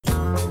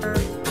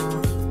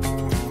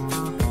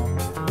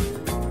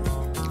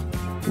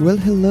Well,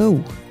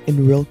 hello,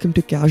 and welcome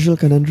to Casual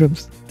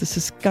Conundrums. This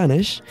is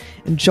Kanish,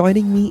 and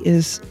joining me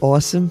is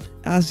awesome,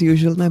 as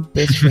usual, my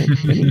best friend,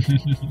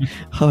 Puneet.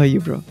 How are you,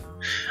 bro?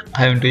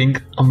 I'm doing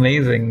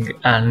amazing,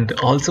 and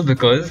also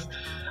because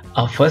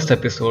our first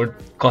episode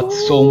got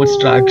so much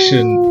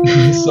traction,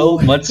 so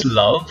much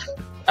love,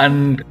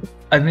 and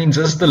I mean,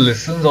 just the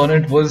listens on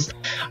it was,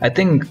 I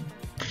think,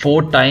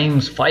 4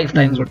 times, 5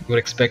 times what we were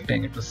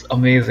expecting. It was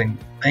amazing.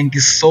 Thank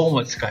you so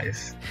much,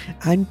 guys.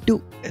 And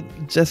to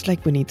just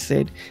like Puneet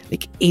said,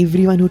 like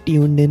everyone who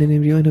tuned in and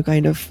everyone who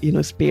kind of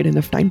spared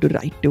enough time to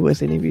write to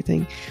us and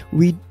everything,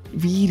 we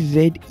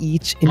read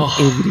each and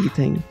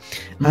everything,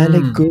 and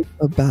like good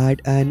or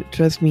bad. And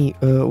trust me,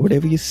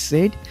 whatever you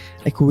said,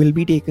 like will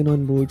be taken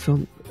on board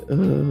from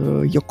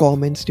your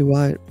comments to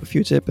our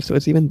future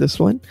episodes, even this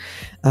one.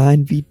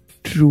 And we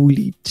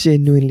truly,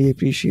 genuinely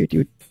appreciate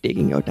you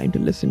taking your time to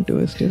listen to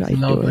us, to write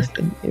Love to us, it.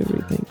 and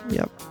everything.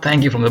 Yep.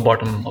 Thank you from the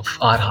bottom of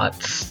our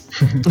hearts.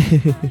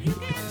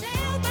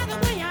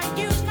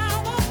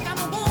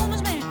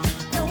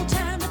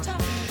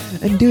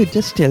 And dude,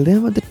 just tell them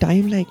about the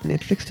time like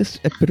Netflix just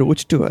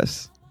approached to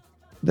us.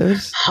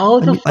 There's How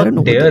the I fuck don't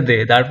know what dare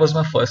they? That was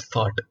my first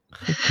thought.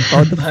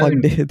 how the I fuck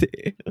mean, dare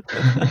they?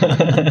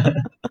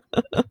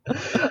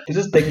 you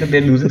just think that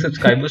they're losing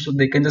subscribers so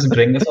they can just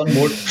bring us on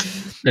board.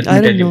 Let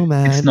I me tell don't know, you, it's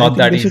man. I not think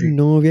that they should easy.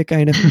 know we're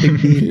kind of a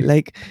big deal.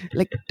 Like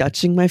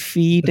touching my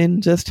feet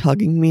and just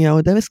hugging me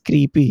out. That was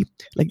creepy.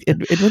 Like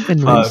it won't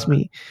convince Fuck.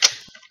 me.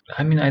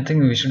 I mean, I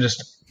think we should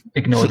just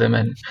ignore them,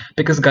 and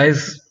because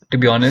guys, to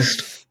be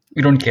honest,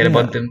 we don't care Yeah.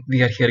 about them.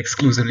 We are here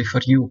exclusively for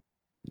you.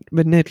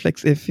 But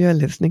Netflix, if you're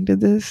listening to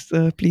this,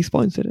 please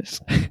sponsor us.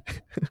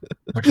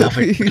 But love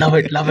it, love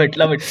it, love it,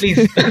 love it. Please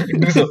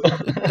do so.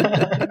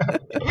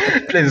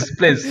 Please,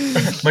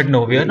 please. But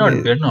no, we are not.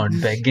 We're not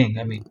begging.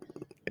 I mean,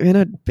 We're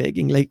not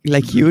begging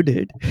like you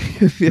did.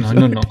 We're no,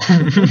 no, no, not.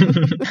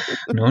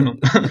 no, no.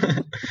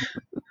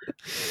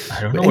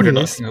 I don't know But what you're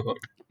anyways, talking about.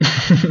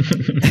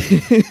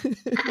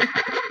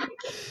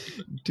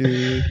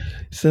 dude.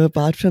 So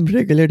apart from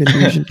regular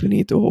delusion,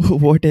 Puneet,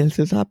 what else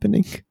is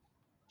happening?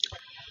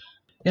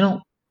 You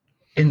know,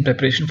 in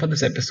preparation for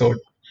this episode,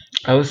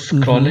 I was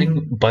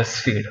scrolling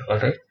BuzzFeed,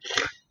 alright?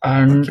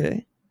 And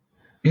Okay.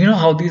 you know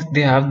how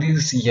they have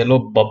these yellow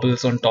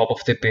bubbles on top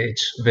of the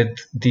page with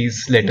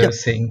these Yep.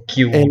 letters saying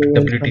cute, LOL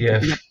something.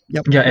 WTF.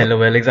 Yep. Yeah,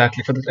 LOL,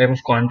 exactly, for the type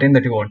of content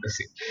that you want to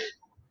see.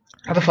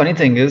 Now, the funny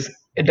thing is,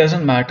 it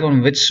doesn't matter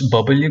on which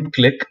bubble you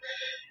click,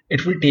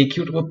 it will take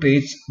you to a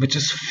page which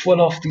is full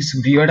of these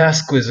weird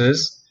ass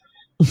quizzes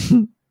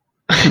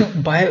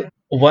by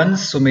one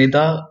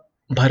Sumedha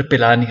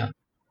Bharpilania.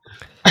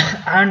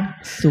 And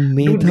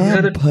dude, these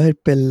are Sumedha the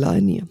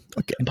Bharpelania.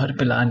 Okay.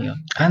 Bharpilania.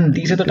 And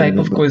these are the Don't type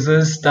of remember.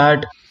 quizzes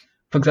that,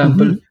 for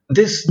example,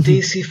 this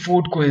Desi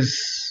food quiz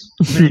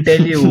will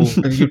tell you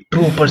your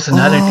true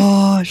personality.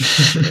 Oh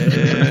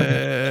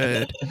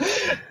shit.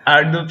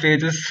 And the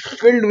page is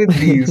filled with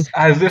these,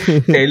 as if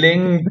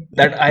telling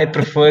that I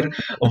prefer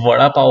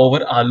vada pav over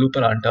aloo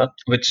paranta,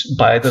 which,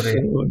 by the So way,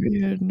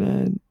 weird,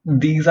 man.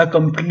 these are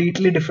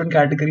completely different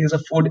categories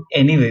of food,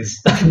 anyways.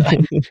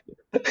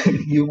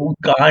 You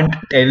can't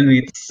tell me.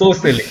 It's so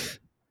silly.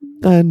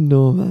 I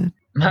know, man.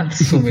 Man,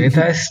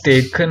 Sumedha has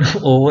taken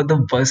over the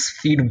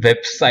BuzzFeed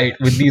website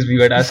with these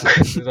weird ass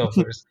quizzes of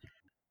hers.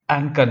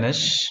 And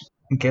Kanish,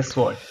 guess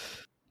what?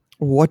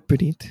 What,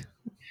 Puneet?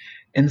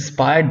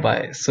 Inspired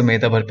by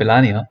Sumedha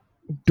Bharpilania,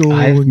 I've Don't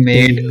tell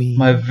made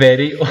my me.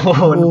 very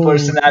own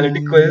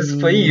personality quiz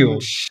for Oh you.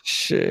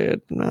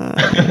 shit, man.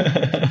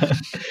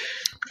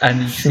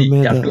 And see,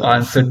 you have to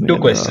answer two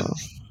Sumedha.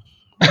 questions.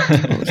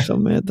 Oh,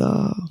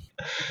 Sumedha.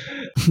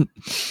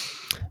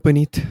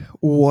 Puneet,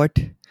 what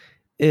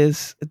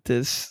is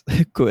this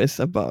quiz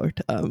about?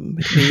 I'm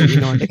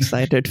really not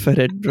excited for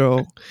it,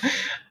 bro.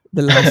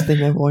 The last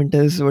thing I want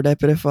is would I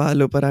prefer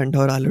aloo parantha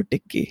or aloo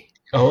tikki?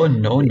 Oh,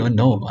 no, no,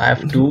 no. I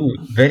have two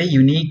very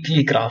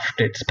uniquely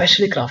crafted,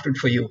 specially crafted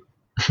for you.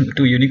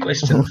 Two unique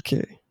questions.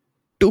 Okay.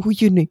 Too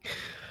unique.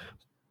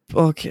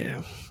 Okay.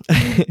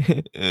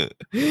 I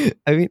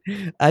mean,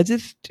 I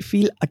just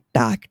feel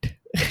attacked.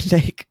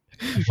 Like,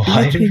 do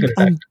Why you do you think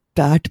feel I'm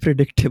that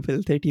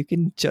predictable that you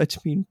can judge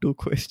me in two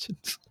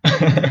questions?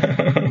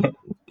 that?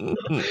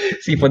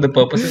 See, for the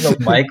purposes of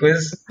my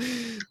quiz,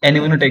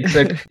 anyone who takes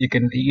it, you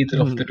can be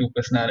either of the two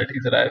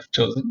personalities that I've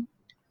chosen.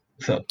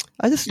 So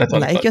I just that's all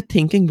like about. your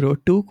thinking, bro.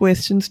 Two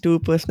questions, two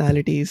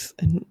personalities,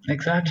 and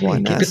Exactly.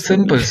 one Keep it answer.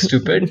 simple,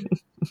 stupid.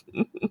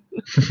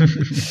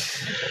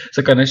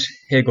 So, Kanish,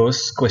 here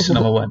goes question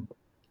number one.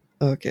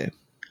 Okay.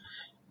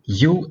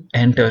 You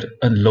enter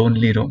a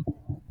lonely room.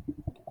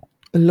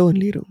 A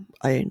lonely room.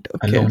 I ain't.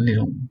 A Okay. lonely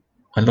room.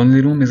 A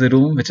lonely room is a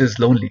room which is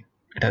lonely.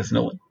 It has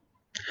no one.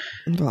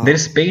 Wow. There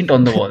is paint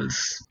on the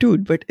walls.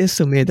 Dude, but is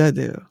Sumedha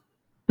there?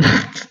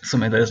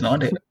 Sumedha is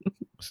not here.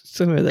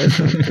 Sumedha is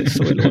not there.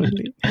 So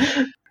lonely.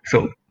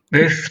 So,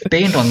 there is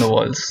paint on the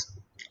walls.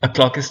 A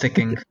clock is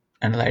ticking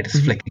and a light is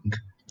flicking.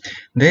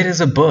 There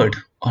is a bird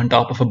on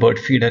top of a bird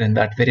feeder in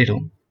that very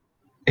room.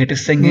 It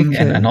is singing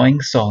an Okay.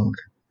 annoying song.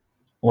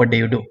 What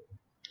do?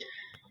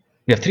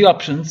 You have three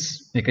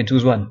options. You can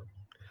choose one.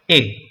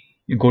 A.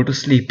 You go to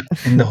sleep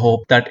in the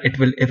hope that it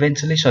will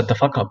eventually shut the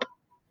fuck up.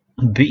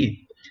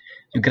 B.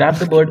 You grab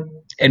the bird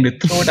and you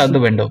throw it out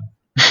the window.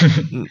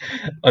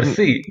 Or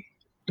C.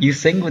 You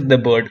sing with the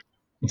bird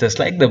just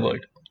like the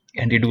bird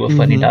and you do a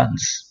funny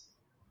dance.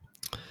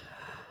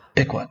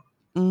 Pick one.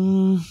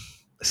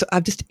 So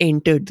I've just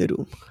entered the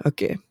room.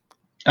 Okay.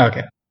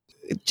 Okay.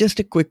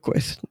 Just a quick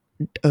question.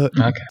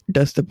 Okay.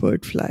 Does the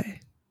bird fly?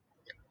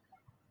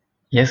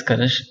 Yes,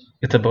 Kanish,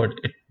 it's a bird.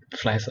 It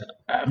flies.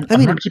 I'm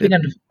mean, not keeping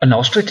an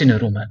ostrich in your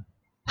room, man.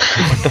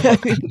 I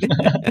mean,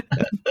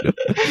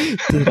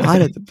 there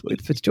are other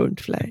birds which don't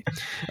fly.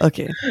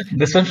 Okay.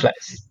 This one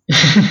flies.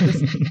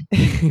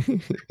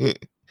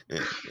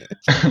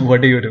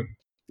 What do you do?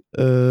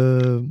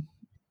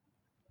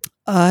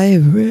 I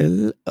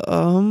will.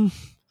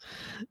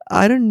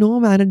 I don't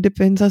know, man. It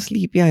depends how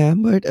sleepy I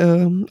am, but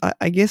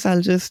I guess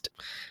I'll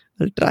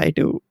try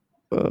to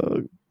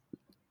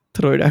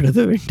throw it out of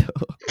the window.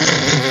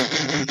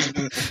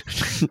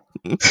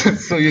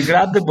 So you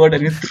grab the bird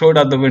and you throw it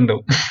out the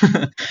window.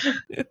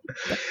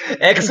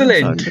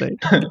 Excellent. Right.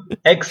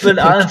 Excellent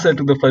answer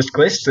to the first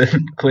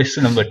question.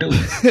 Question number 2.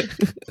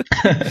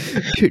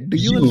 Do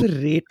you also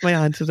rate my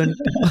answers on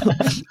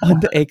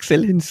the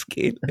excellence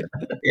scale?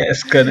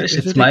 Yes, Kanish,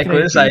 it's my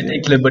quiz. I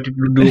take liberty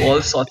to do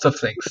all sorts of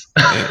things.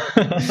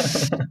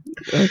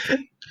 Okay.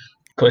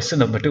 Question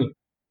number 2.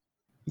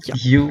 Yeah.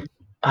 You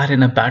are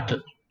in a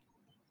battle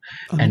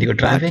and you're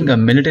driving a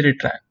military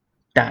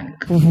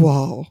tank.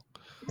 Wow.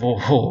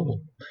 Whoa.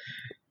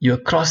 You're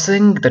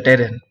crossing the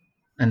terrain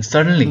and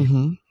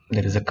suddenly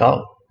there is a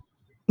cow.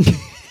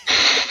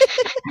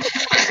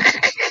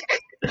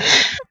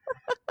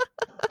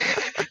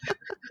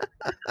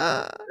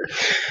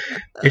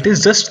 It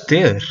is just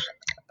there,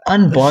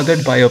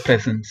 unbothered by your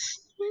presence.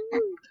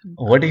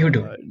 What do you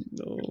do?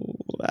 No,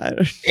 I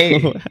don't A.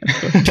 know.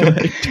 What do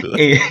I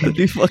do? I'll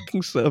be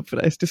fucking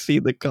surprised to see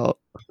the cow.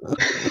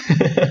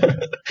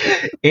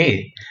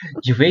 A.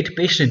 You wait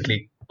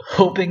patiently,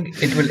 hoping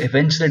it will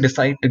eventually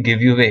decide to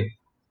give you way.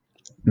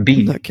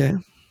 B. Okay.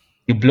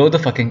 You blow the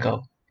fucking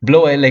cow.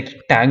 Blow like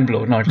tank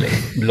blow, not like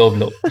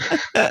blow.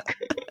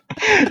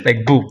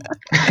 Like boo.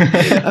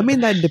 I mean,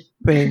 that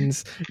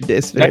depends.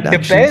 That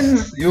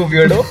depends, you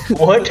weirdo.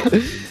 What?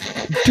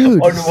 Dude, On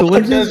what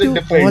soldiers does it do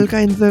depend? all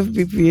kinds of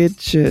weird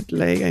shit.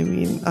 Like, I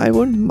mean, I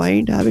won't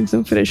mind having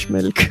some fresh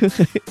milk.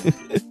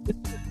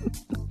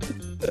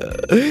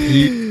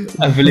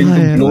 I'm willing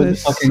to blow the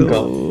fucking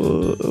cow.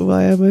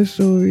 Why am I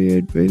so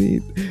weird,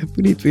 Puneet?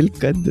 Puneet, we'll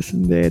cut this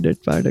in the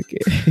edit part,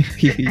 okay?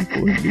 He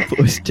won't be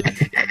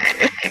posted.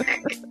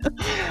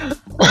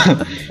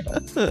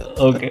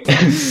 Okay.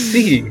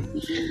 See,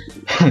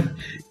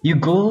 you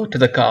go to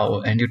the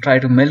cow and you try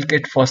to milk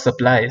it for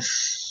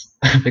supplies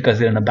because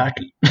you're in a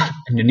battle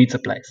and you need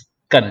supplies.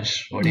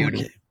 Kanish, what do you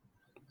do?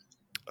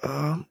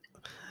 So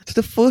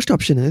the first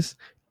option is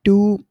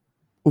to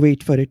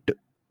wait for it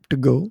to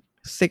go.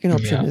 Second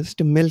option is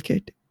to milk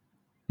it.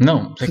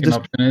 No, second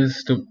option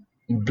is to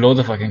blow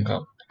the fucking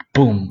cow.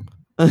 Boom.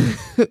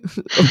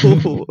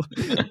 Oh,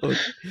 okay.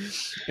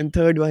 And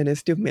third one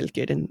is to milk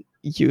it and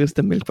use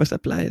the milk for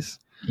supplies.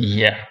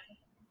 Yeah,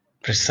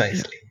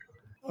 precisely.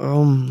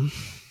 I'll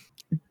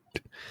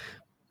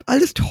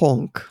just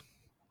honk.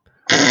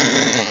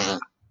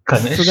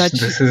 Kanish, So that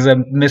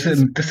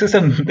this is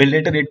a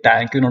military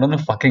tank. You're not on a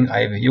fucking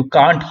highway. You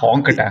can't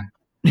honk a tank.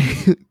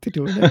 They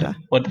don't have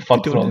What the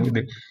fuck's wrong with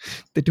you?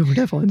 They don't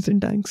have horns in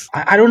tanks.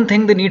 I don't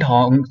think they need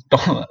honks.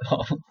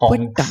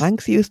 But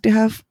tanks used to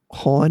have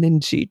horn in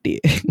GTA.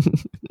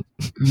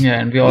 Yeah,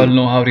 and we all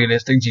know how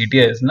realistic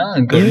GTA is, nah?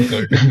 Good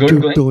Dude, going.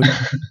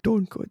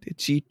 don't go there.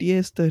 GTA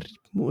is the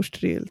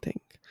most real thing.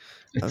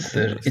 It's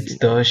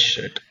the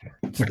shit.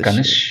 But the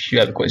Kanish, you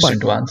have a question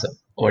to answer.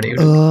 What do you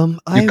do?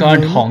 You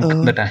can't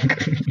honk the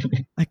tank.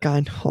 I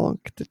can't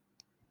honk the.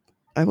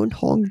 I won't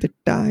honk the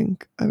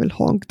tank. I will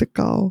honk the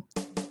cow.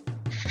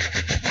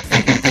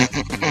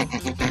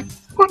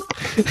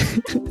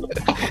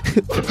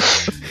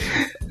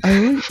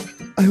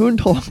 I won't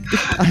honk the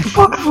tank.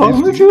 What's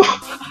wrong with you?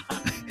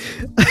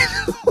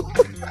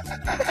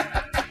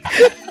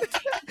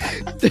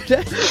 Did I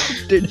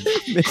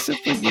mess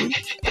up again?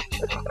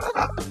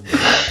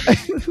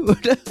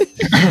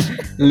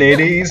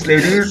 Ladies.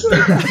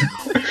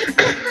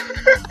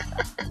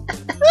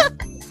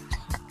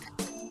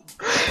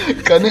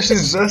 Kanish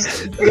is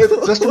just a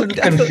little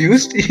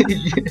confused.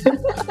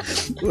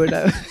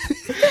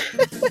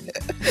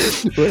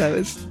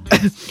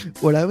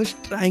 What I was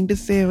trying to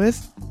say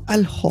was,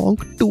 I'll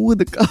honk to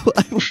the cow.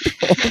 I won't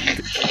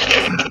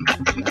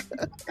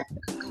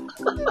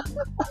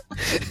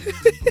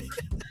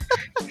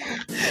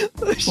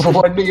honk.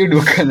 What do you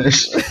do,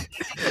 Kanish?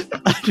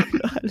 I don't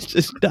know. I'll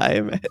just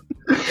die, man.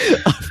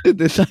 After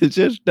this, I'll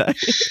just die.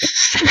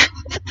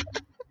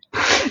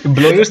 You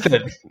blow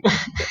yourself.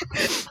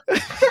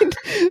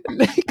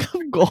 Like,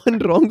 I've gone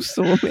wrong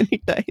so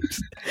many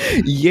times,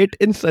 yet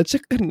in such a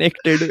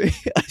connected way.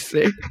 I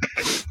said,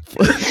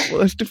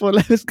 first of all,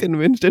 I was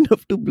convinced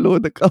enough to blow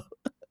the cow.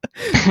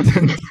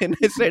 Then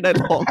I said,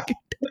 I'll honk it.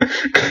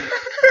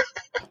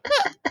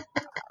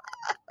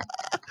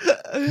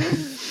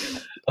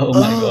 Oh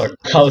my god.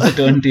 How's the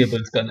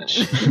turntables, Ganesh?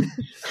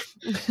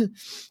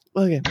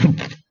 Okay,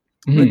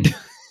 Hmm.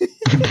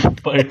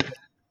 but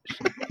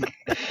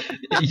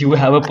But you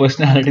have a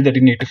personality that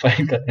you need to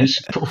find, Ganesh.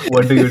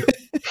 What do you do?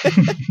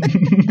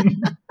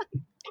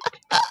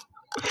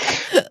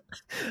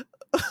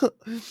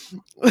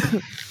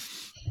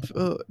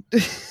 uh,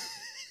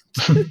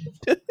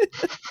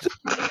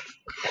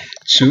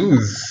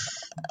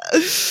 Choose.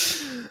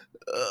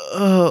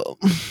 uh,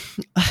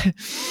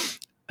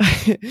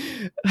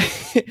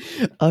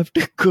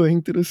 after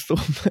going through so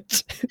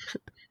much,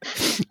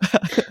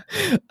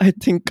 I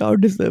think cow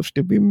deserves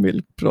to be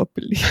milked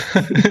properly.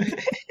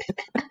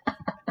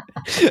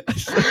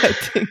 So I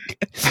think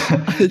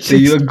I'll So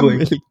you're just going.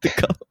 milk the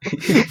cow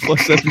for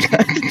some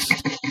lunch.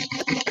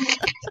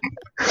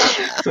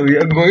 So we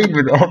are going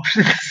with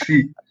option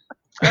C.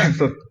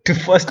 So to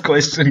first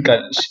question,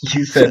 Ganesh,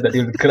 you said that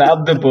you'll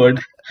grab the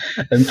bird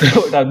and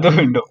throw it out the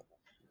window.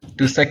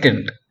 To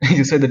second,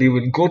 you said that you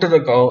will go to the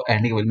cow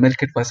and you will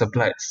milk it for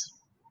supplies.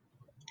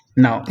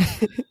 Now,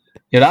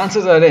 your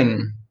answers are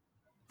in.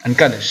 And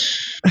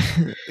Ganesh,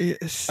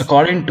 Yes.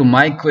 according to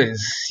my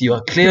quiz, you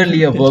are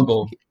clearly a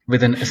Virgo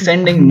with an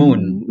ascending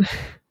moon Um,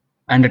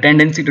 and a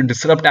tendency to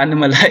disrupt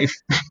animal life.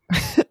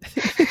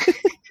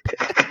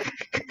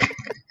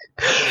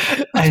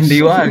 And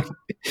you are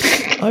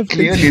I've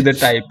clearly the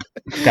type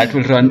that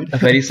will run a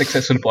very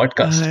successful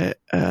podcast.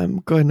 I am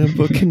gonna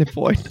book an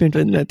appointment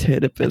with my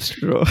therapist,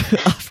 bro.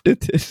 After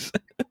this,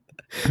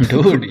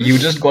 Dude, you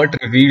just got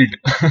revealed.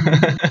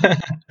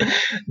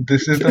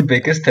 This is the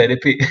biggest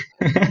therapy.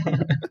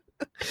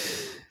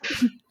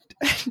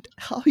 and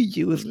how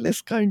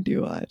useless cunt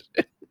you are.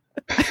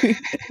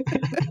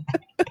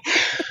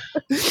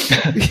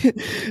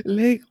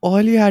 Like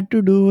all you had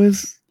to do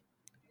was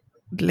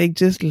like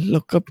just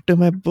look up to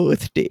my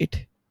birth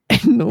date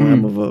and know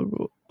I'm a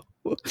Virgo.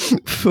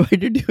 Why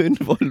did you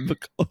involve a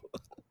cow?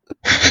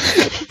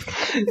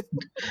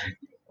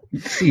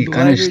 See, Why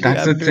Ganesh, did you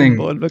that's the have to thing.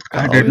 involve a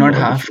I cow did in not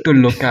all of have to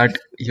look at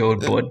your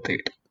birth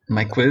date.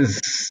 My quiz,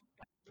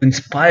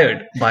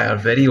 inspired by our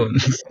very own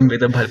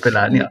Samveda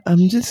Bhalpelania.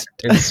 I'm just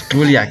It's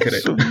truly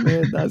accurate.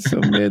 Sumeda.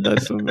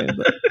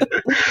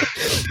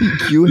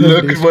 You have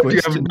Look raised what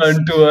you have questions.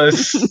 done to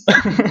us.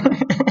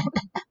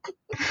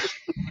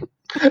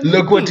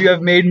 Look what you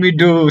have made me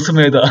do,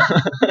 Sumeda.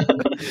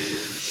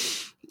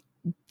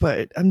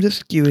 But I'm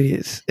just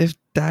curious if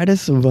that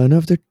is one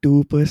of the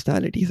two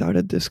personalities out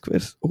of this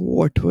quiz,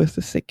 what was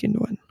the second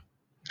one?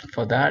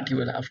 For that, you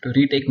will have to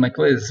retake my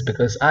quiz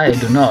because I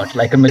do not,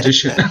 like a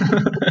magician,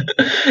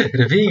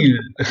 reveal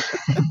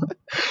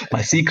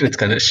my secrets,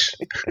 Ganesh.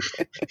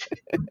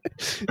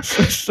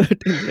 So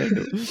certainly I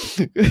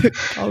do.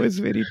 Cow is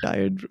very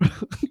tired, bro.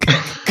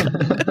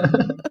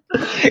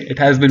 It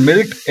has been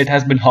milked, it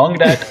has been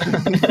honged at,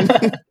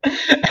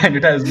 and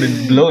it has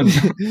been blown.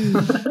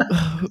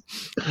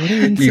 What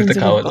an Leave the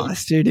cow insensitive alone.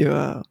 bastard you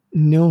are.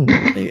 No,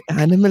 like,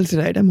 animals,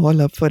 right? I'm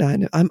all up for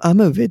animal. I'm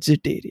a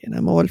vegetarian.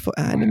 I'm all for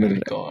animal Oh my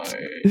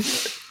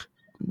rights.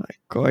 God. My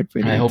God, I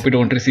Vineet. hope you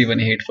don't receive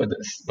any hate for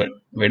this, but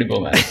way to go,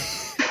 man.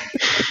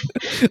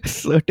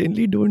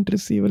 Certainly don't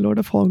receive a lot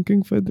of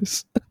honking for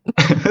this.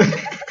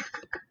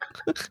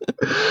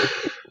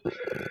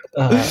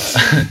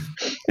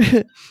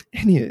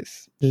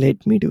 Anyways,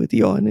 let me do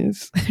the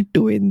honors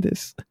to win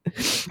this.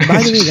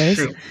 By the way, guys,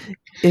 True.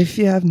 if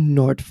you have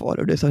not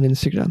followed us on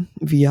Instagram,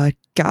 we are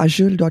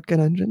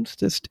casual.conundrums.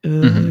 Just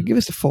give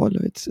us a follow.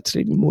 It's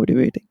really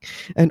motivating.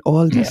 And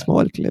all the Yeah.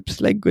 small clips,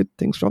 like good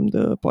things from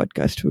the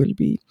podcast, will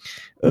be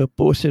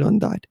posted on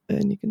that.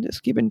 And you can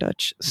just keep in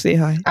touch. Say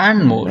hi.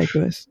 And more. Write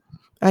to us.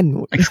 And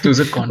more.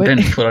 Exclusive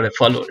content for our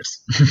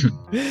followers.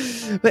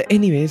 But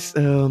anyways,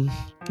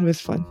 it was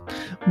fun.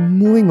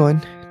 Moving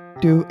on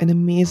to an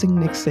amazing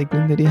next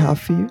segment that we have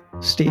for you.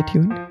 Stay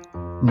tuned.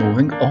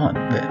 Moving on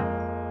then.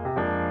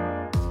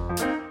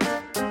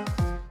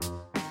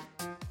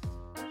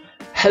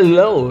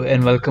 Hello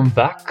and welcome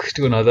back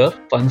to another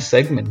fun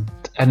segment.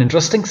 An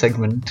interesting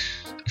segment.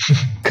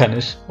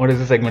 Ganesh, what is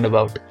the segment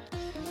about?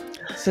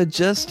 So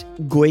just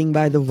going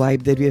by the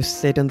vibe that we have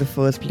set in the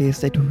first place,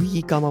 that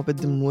we come up with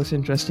the most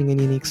interesting and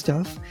unique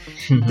stuff.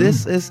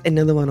 This is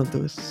another one of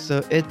those.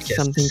 So it's Yes.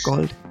 something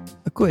called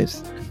a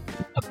quiz.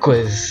 A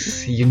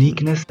quiz.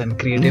 Uniqueness and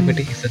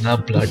creativity is in our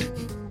blood.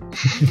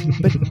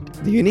 But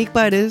the unique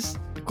part is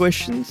the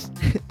questions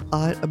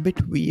are a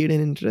bit weird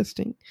and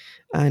interesting.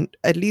 And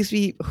at least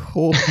we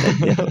hope that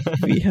they are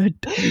weird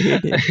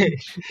and Yeah,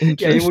 you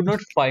interesting. would not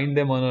find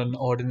them on an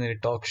ordinary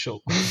talk show,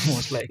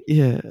 most likely.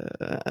 Yeah.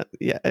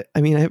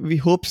 I mean, we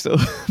hope so,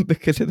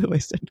 because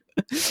otherwise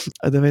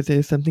there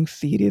is something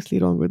seriously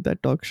wrong with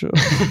that talk show.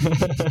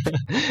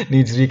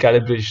 Needs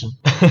recalibration.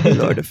 A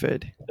lot of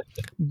it.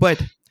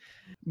 But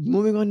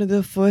moving on to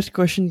the first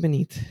question,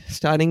 Beneath,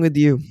 starting with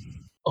you.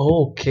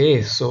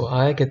 Okay, so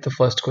I get the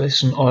first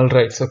question. All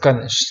right, so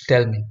Kanesh,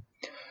 tell me,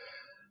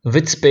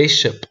 which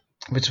spaceship,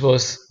 which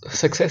was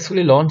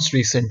successfully launched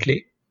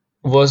recently,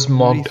 was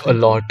mocked a Recently.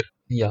 lot?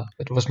 Yeah,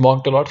 it was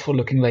mocked a lot for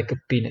looking like a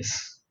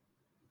penis.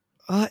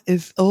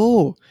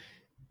 Oh.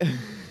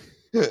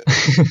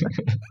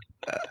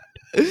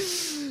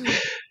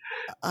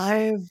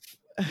 I've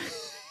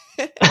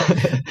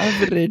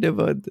I've read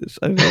about this.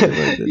 I've read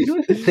about You this. know,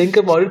 if you think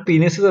about it,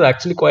 penises are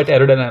actually quite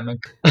aerodynamic,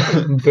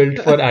 built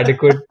for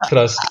adequate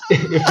thrust,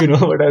 if you know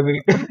what I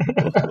mean.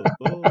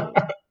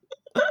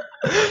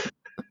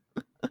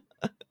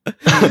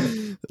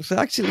 So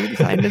actually, the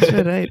scientists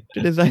were right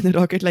to design the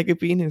rocket like a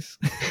penis.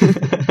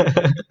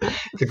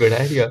 It's a good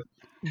idea.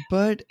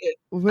 But I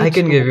which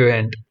can give you a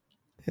hint.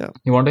 yeah,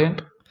 You want a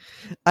hint?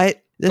 I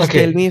just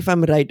tell Okay. me if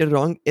I'm right or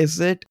wrong. Is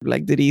it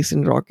like the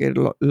recent rocket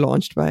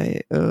launched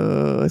by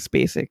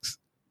SpaceX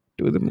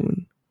to the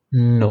moon?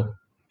 No.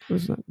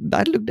 Was not,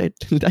 that looked at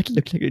that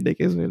looked like a dick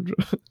as well, bro.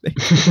 Like,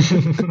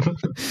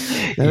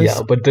 that Yeah,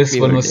 was but this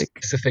one pure was dick.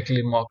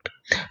 specifically mocked.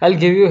 I'll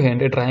give you a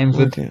hint. It rhymes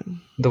with Okay.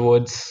 the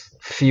words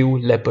few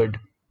leopard.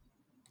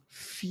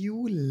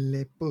 Few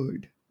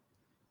leopard.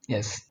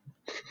 Yes.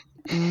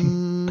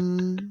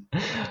 Mm,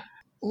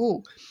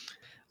 oh,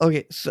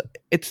 okay. So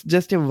it's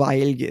just a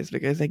wild guess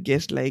because I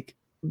guessed like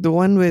the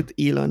one with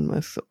Elon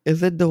Musk. So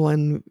is it the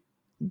one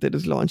that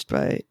is launched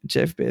by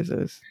Jeff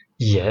Bezos?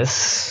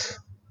 Yes.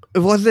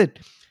 Was it?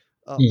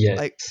 Oh,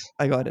 Yes.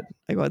 I got it.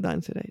 I got the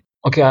answer right.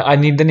 Okay, I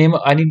need the name.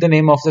 I need the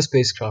name of the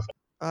spacecraft.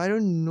 I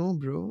don't know,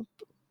 bro.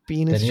 Then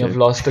Penis you have shaped.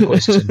 lost the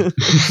question.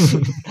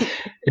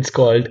 It's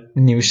called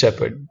New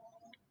Shepard.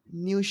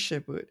 New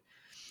Shepard.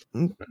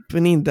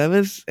 Puneet, that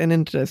was an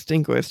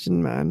interesting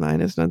question, man.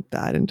 Mine is not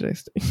that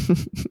interesting.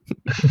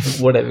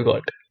 What have you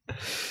got?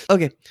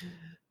 Okay,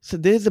 so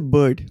there's a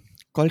bird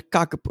called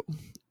kakapo,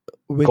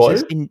 which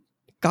is Called? in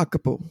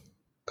kakapo,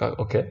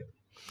 Okay.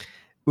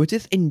 which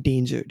is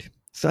endangered.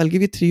 So I'll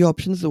give you three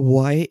options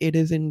why it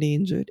is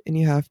endangered, and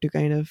you have to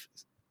kind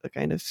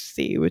of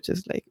say which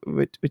is like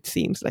which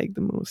seems like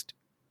the most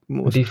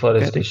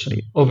Deforestation.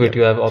 correctly. Oh, wait, Yep,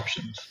 you have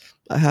options.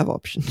 I have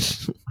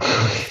options.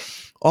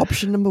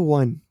 Option number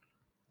one: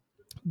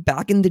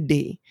 back in the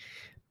day,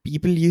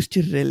 people used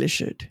to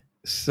relish it,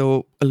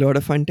 so a lot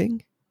of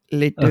hunting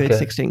led to its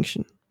Okay.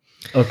 extinction.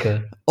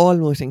 Okay.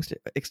 Almost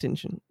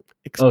extinction.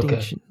 Okay.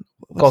 Extinction.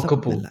 What's up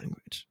with my Cockapoo.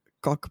 language?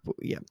 Cockapoo.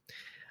 Yeah.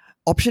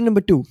 Option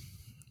number two.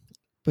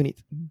 Puneet,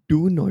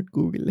 do not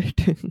Google it.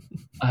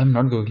 I'm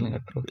not Googling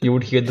it, bro. You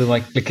would hear my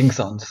clicking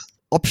sounds.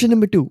 Option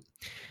number two.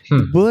 The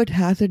Hmm. bird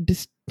has a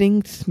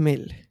distinct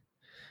smell,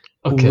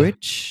 Okay.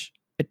 which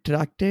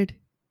attracted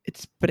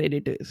its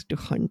predators to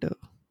hunt her.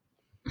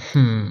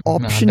 Nah,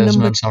 Option does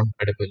number not sound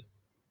credible.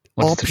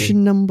 What's three?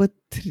 option number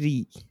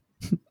three.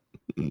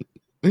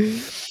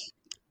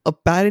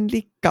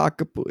 Apparently,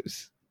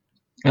 kakapos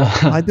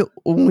are the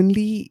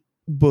only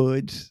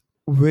birds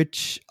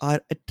which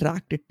are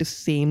attracted to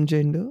same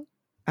gender,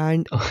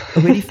 and a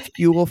very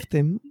few of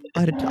them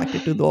are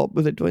attracted to the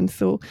opposite one.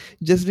 So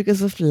just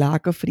because of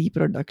lack of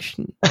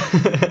reproduction.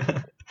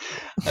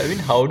 I mean,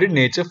 how did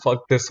nature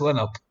fuck this one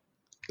up?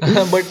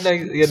 But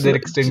like, yeah, So they're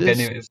extinct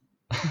anyways.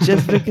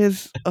 just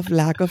because of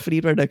lack of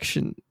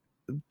reproduction,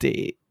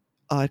 they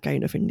are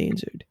kind of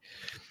endangered.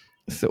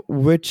 So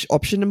which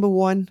option number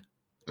one?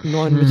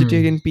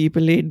 Non-vegetarian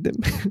people ate them.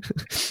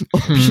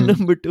 Option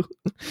number two,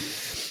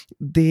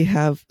 they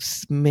have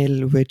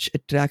smell which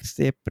attracts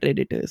their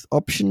predators.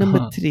 Option number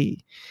Huh.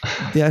 three,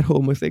 they are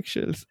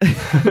homosexuals.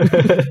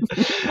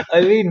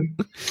 I mean,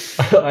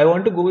 I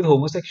want to go with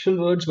homosexual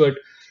words, but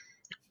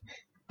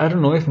I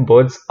don't know if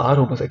birds are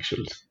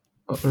homosexuals.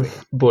 Or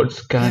birds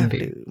You can have be.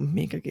 to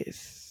make a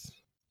guess.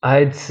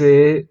 I'd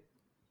say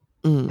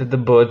Mm. that the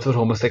birds were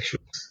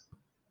homosexuals.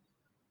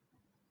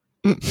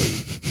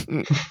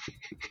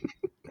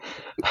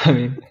 I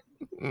mean,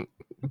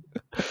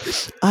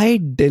 I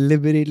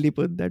deliberately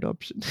put that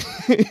option.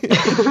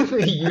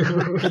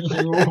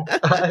 you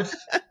ass.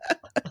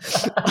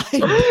 I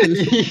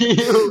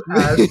You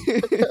ass.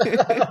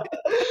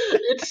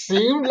 It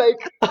seemed like.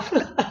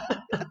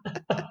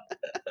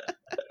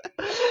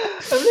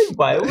 I'm like,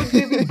 why would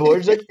they be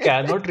birds that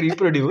cannot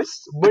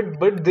reproduce?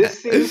 But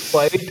this seems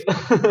quite,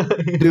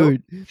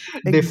 Dude,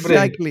 different.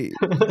 exactly.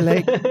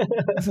 Like,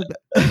 so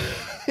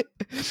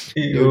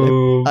dude,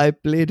 You I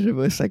played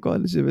reverse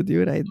psychology with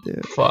you right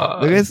there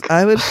fuck. because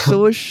I was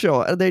so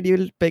sure that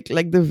you'll pick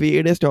like the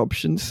weirdest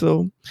option.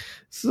 So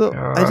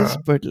I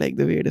just put like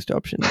the weirdest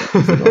option.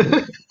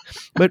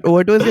 But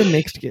what was your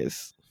next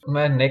guess?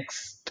 My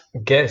next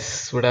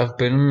guess would have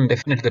been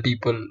definitely the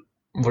people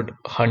would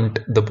hunt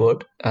the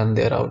bird and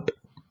they're out.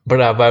 But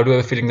I do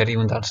have a feeling that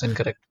even that's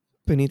incorrect.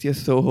 Puneet, you're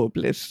so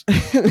hopeless.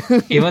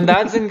 Even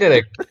that's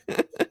incorrect.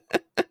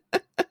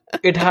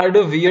 It had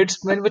a weird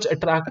smell which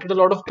attracted a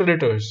lot of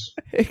predators.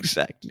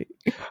 Exactly.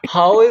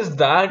 How is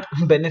that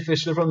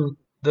beneficial from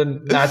the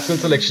natural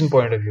selection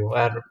point of view?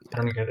 I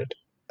don't get it.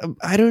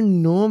 I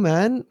don't know,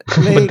 man. But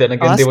Like, then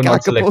again, they ask were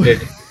not Kakapo.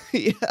 selected.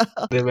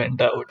 Yeah. They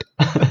went out.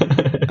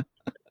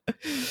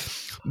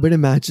 But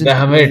imagine,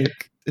 Damn it.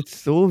 like, it's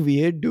so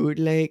weird, dude.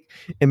 Like,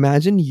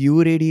 imagine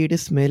you radiate a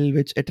smell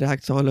which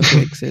attracts all of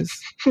your exes.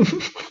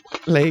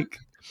 Like,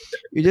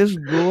 you just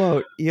go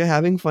out, you're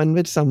having fun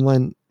with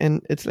someone,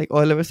 and it's like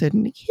all of a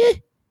sudden, like, yeah,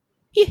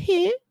 yeah,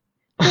 yeah.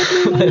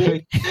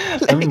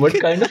 I mean, what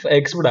kind of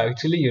ex would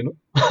actually,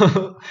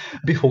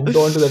 be hooked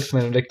on to that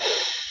smell? Like,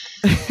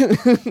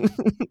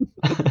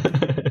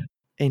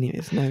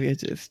 Anyways, now we're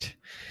just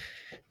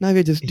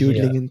yeah.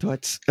 doodling in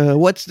thoughts.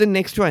 What's the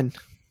next one?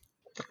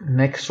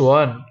 Next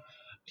one,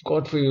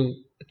 got for you.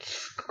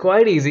 It's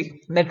quite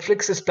easy.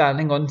 Netflix is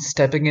planning on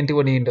stepping into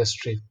a new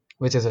industry.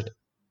 Which is it?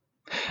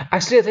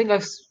 Actually, I think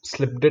I've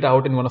slipped it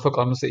out in one of our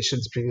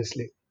conversations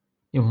previously.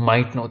 You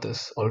might know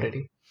this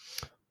already.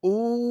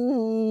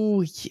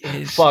 Oh,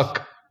 yes.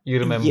 Fuck, you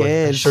remembered.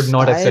 I should Yes,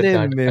 not have I said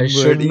that. I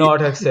should remembered.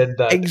 not have said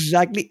that.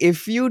 Exactly.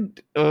 If you,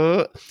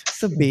 so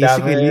Damn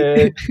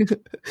basically,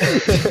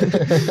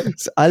 it.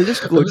 so I'll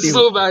just I'm quote you.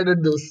 so bad at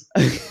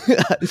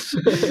this.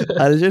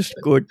 I'll just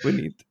quote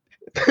Puneet.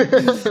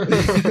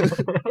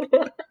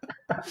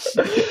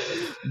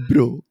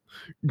 Bro,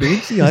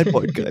 don't see our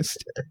podcast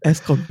as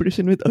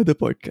competition with other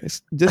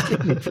podcasts, just like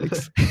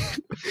Netflix.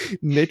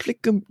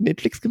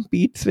 Netflix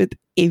competes with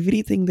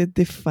everything that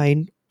they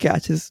find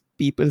catches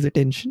people's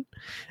attention,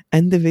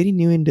 and the very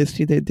new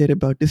industry that they're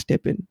about to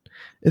step in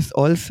is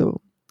also,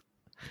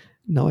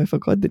 now I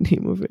forgot the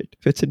name of it.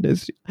 Which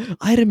industry?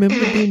 I remember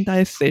the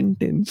entire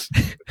sentence.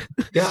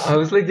 Yeah, I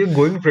was like, you're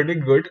going pretty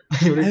good.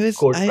 You were I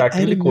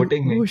practically remember.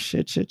 quoting me. Oh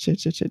shit!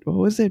 What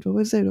was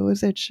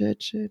it?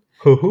 Shit.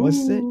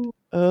 Was it?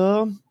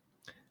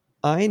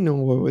 I know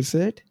what was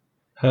it.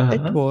 It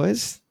Uh-huh.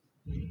 was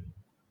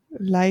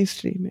live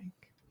streaming.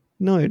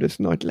 No, it was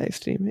not live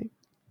streaming.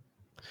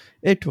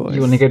 It You only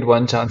was. get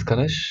one chance,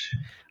 Kanish.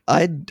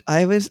 I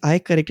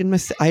corrected my.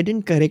 I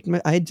didn't correct my.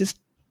 I just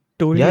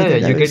told you Yeah,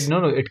 that I you get was.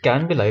 no. It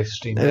can be live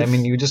streamed. I I mean,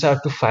 was you just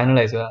have to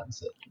finalize your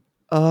answer.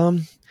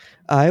 um.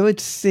 I would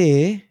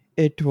say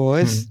it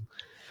was. Hmm.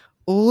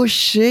 Oh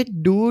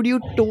shit, dude! You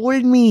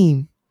told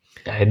me.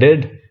 I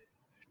did.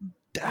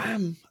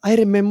 Damn! I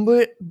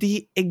remember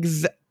the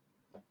exact.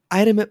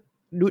 I remember,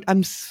 dude.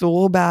 I'm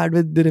so bad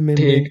with the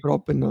remembering Take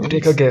proper take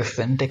a nouns. guess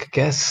then. Take a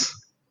guess.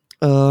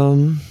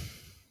 Um.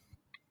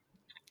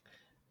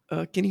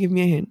 Can you give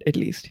me a hint at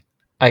least?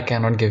 I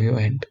cannot give you a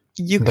hint.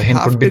 You The hint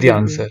have would be to the give me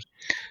answer.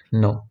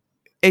 No.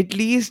 at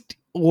least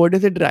what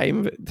does it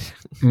rhyme with?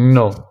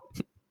 No.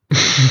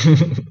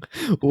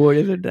 What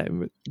does it rhyme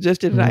with?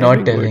 Just a Not rhyming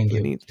word, telling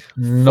you. Puneet. For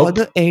Nope.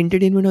 the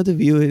entertainment of the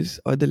viewers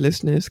or the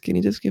listeners, can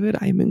you just give a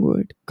rhyming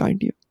word?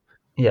 Can't you?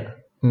 Yeah.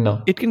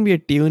 No. It can be a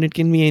tune. It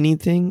can be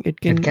anything. It It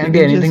can. You can be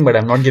can anything, just. but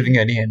I'm not giving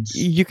you any hints.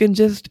 You can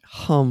just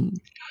hum.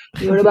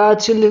 You're about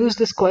to lose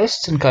this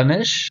question,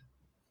 Kanish.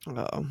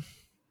 Um,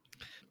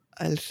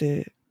 I'll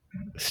say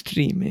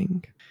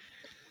streaming.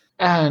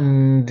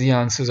 And the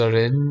answers are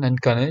in.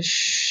 And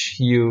Kanish,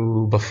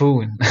 you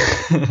buffoon.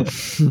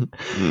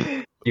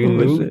 You What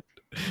was lose. it?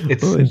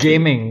 It's What was it?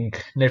 gaming.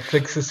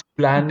 Netflix is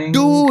planning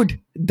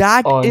Dude,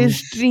 that on is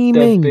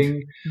streaming.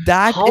 stepping.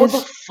 That How the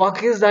is.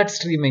 fuck is that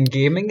streaming?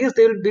 Gaming is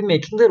they'll be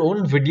making their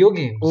own video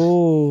games.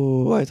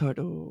 Oh, I thought.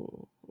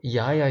 Oh.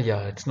 Yeah.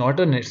 It's not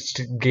a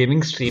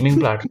gaming streaming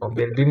platform.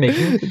 They'll be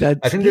making. I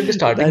That's think they'll be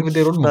starting with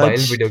their own mobile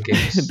such video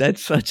games.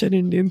 that's such an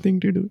Indian thing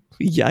to do.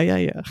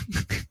 Yeah.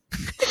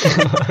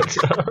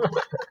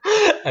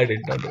 I did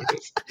not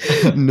notice.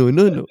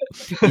 No.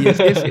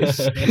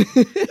 Yes.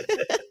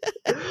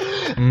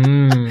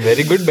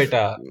 Very good,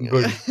 beta.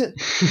 Good.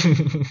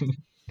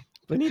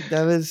 Puneet,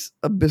 that was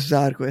a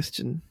bizarre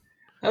question.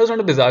 That was not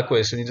a bizarre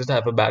question. You just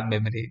have a bad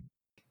memory.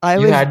 I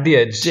You was had the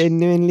edge.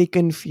 genuinely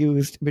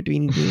confused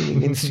between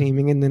gaming and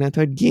streaming, and then I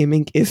thought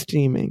gaming is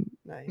streaming.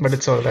 But Nice.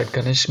 it's all right,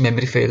 Ganesh.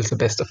 Memory fails the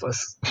best of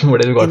us.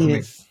 What have you got for me?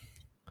 Anyways,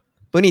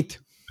 Puneet,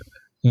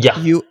 Yeah.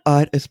 you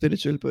are a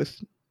spiritual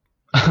person.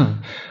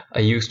 I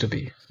used to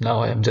be. Now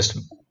I am just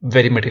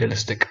very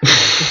materialistic.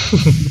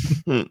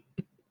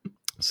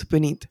 So,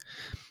 Puneet,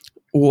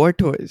 what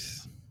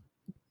was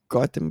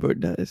Gautam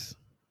Buddha's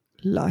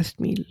last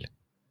meal?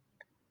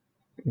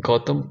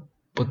 Gautam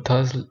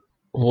Buddha's.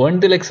 Weren't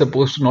they like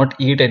supposed to not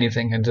eat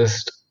anything and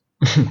just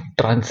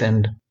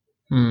transcend?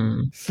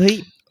 So,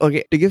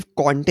 okay, to give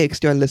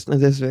context to our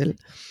listeners as well.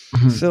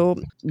 So,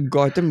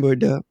 Gautam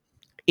Buddha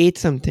ate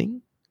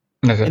something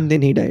Okay. and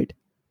then he died.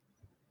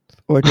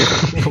 What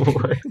was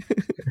it?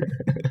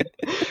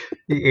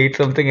 He ate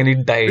something and he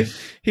died.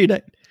 He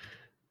died.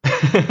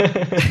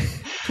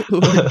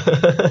 What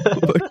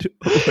was it?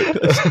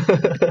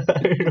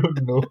 I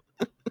don't know.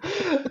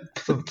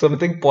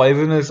 Something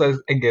poisonous, I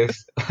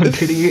guess. Did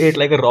he eat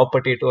like a raw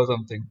potato or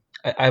something?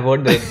 I've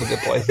heard that they're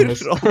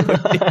poisonous. Raw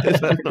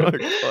potatoes are not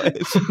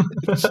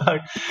poisonous. I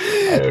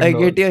don't I know.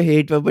 get your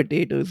hate for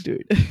potatoes,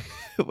 dude.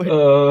 But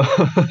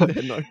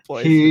they're not he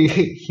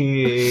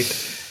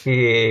poisonous.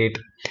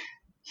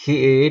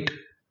 he ate.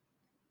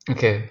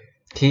 Okay,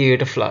 he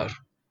ate a flower.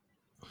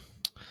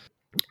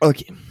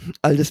 Okay,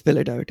 I'll just spell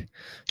it out.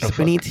 So, Oh, fuck.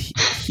 Puneet,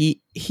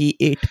 he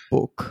ate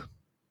pork.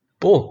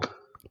 Pork.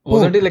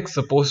 Wasn't he like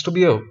supposed to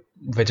be a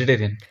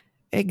vegetarian?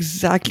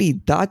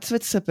 Exactly. That's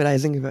what's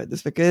surprising about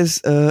this because,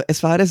 as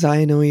far as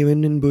I know,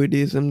 even in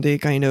Buddhism, they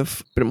kind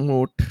of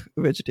promote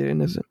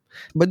vegetarianism.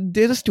 But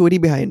there's a story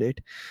behind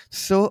it.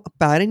 So,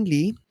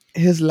 apparently,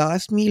 his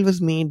last meal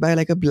was made by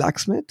like a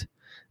blacksmith,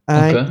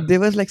 And Okay. there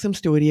was like some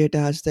story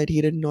attached that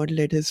he did not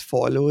let his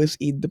followers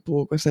eat the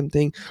pork or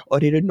something, or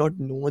he did not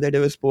know that it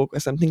was pork or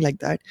something like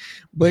that.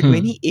 But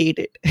when he ate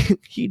it,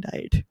 he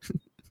died.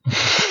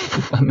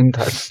 I mean,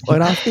 that's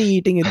Or after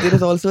eating it, there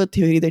is also a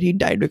theory that he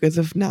died because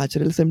of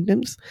natural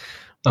symptoms.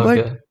 But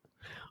okay.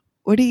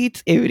 what he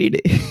eats every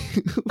day.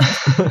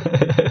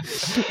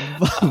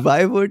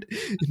 Why would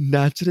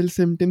natural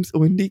symptoms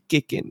only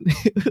kick in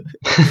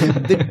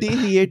the day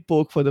he ate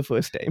pork for the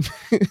first time?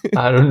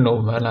 I don't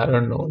know, man. I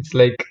don't know. It's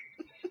like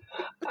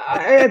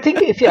I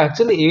think if you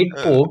actually ate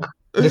pork,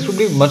 this would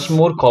be much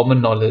more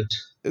common knowledge.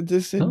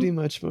 This should No? be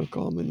much more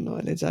common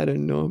knowledge. I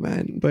don't know,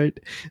 man. But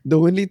the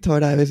only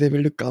thought I was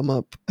able to come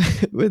up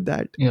with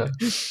that, Yeah.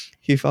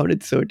 he found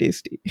it so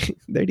tasty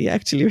that he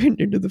actually went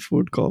into the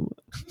food coma.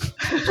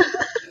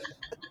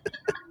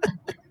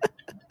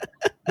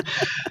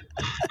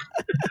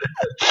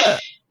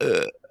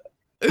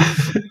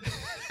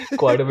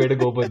 Quite a way to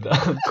go,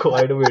 Buddha.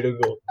 Quite a way to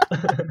go.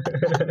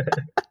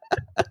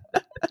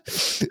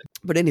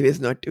 But anyways,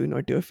 not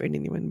to offend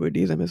anyone,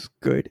 Buddhism is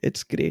good.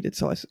 It's great.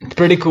 It's awesome. It's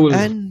pretty cool.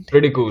 And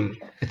Pretty cool.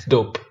 It's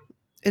dope.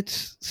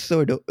 it's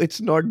so dope.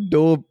 It's not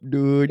dope,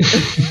 dude.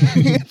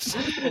 It's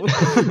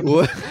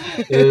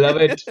Love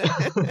it.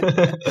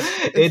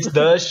 It's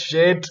the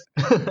shit.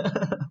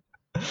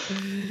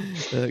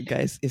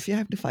 Guys, if you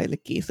have to file a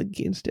case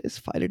against us,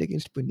 file it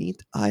against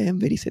Puneet. I am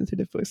very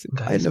sensitive person.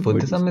 I Guys, love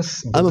Buddhism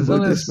Buddhism. is I'm a Buddhism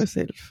Buddhist is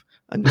myself.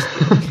 I'm just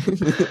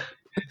kidding.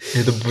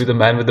 you're the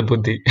man with the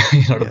buddhi.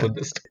 You're not a Yeah.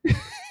 Buddhist.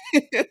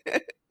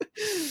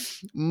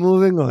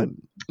 Moving on.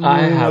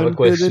 I Moving have a on to the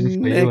question for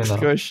you next now.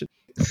 question.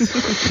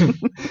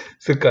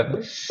 So,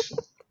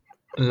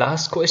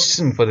 last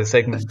question for the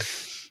segment.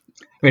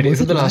 Wait, Was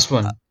is it it the last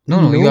last? one?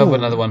 No, you have No.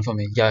 another one for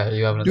me. Yeah,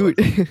 you have another one.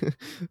 Dude,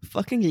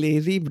 fucking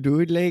lazy,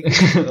 dude. Like,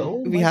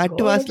 Oh we my had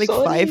to God, ask I'm like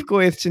sorry. 5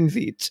 questions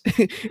each.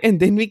 And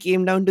then we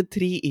came down to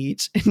 3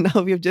 each. And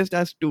now we have just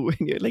asked 2.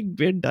 And you're like,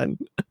 we're done.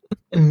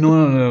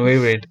 No,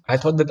 wait. I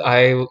thought that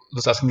I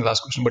was asking the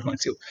last question, but no,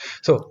 it's you.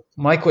 So,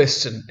 my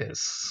question is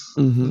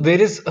Mm-hmm.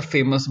 there is a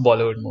famous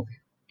Bollywood movie.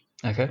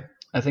 Okay.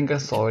 I think I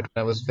saw it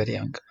when I was very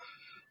young,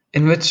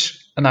 in which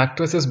an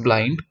actress is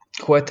blind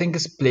who I think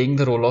is playing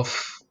the role of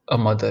a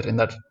mother in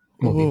that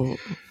movie.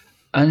 Oh,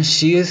 And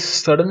she is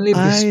suddenly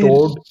I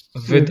bestowed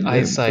with remember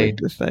eyesight.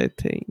 this, I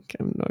think.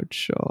 I'm not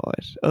sure.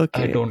 I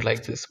Okay. don't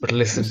like this, but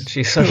listen,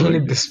 she's suddenly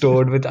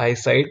bestowed with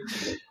eyesight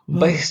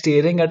by Wow.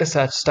 staring at a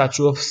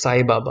statue of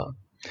Sai Baba.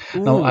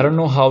 Now, I Ooh. don't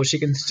know how she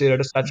can stare at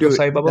a statue of Dude,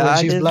 Sai Baba when that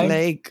she's is blind.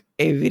 like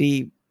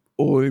every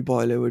old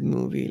Bollywood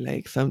movie.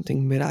 Like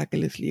something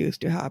miraculously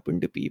used to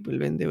happen to people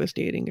when they were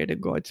staring at a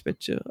god's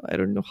picture. I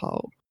don't know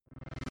how.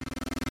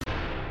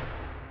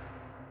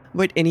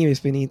 But anyways,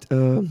 Vineet,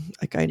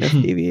 I kind of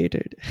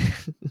deviated.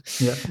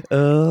 Yeah.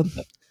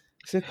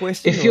 So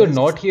question If you're was,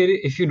 not here,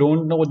 if you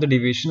don't know what the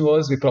deviation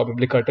was, we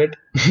probably cut it.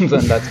 And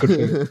that's good for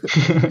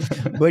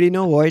you. but you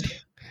know what?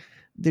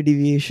 The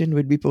deviation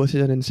would be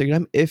posted on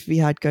Instagram if we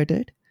had cut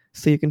it.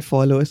 So you can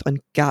follow us on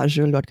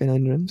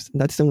casual.conundrums.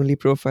 That's the only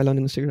profile on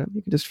Instagram.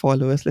 You can just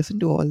follow us, listen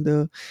to all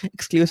the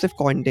exclusive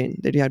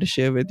content that we have to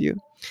share with you.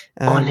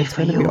 And Only it's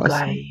for gonna be you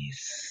awesome.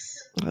 guys.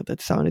 Oh,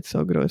 that sounded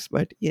so gross,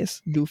 but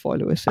yes, do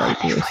follow us, right?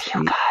 Only Yes, for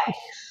you we guys.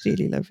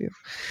 really love you.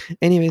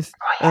 Anyways,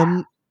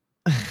 Oh,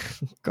 yeah.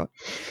 God.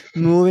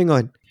 Moving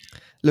on.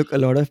 Look, a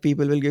lot of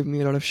people will give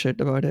me a lot of shit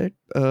about it.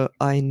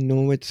 I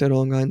know it's a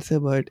wrong answer,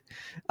 but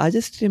I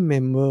just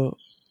remember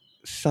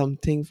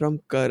something from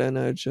Karan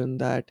Arjun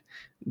that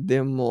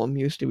their mom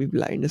used to be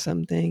blind or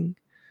something,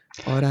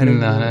 or I don't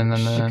know.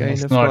 She No. kind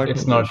It's of not. got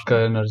It's no not vision.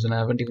 Karan Arjun. I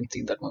haven't even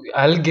seen that movie.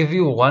 I'll give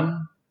you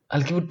one.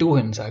 I'll give you two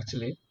hints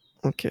actually.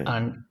 Okay.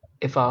 And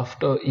if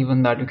after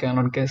even that you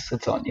cannot guess,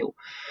 it's on you.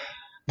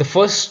 The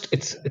first,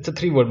 it's a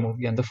three-word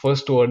movie, and the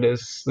first word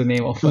is the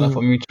name of one of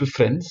our mutual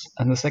friends,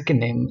 and the second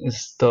name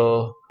is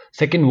the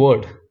second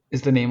word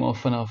is the name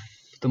of one of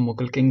the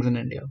Mughal kings in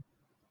India.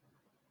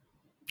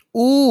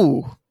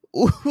 Ooh.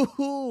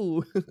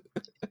 Ooh.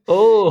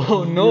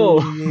 Oh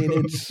no! You made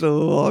it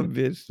so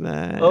obvious,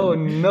 man. Oh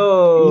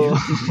no!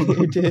 You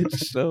made it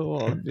so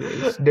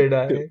obvious. Did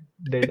I?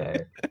 Did I?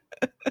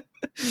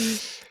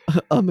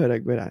 Amar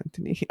Akbar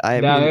Anthony.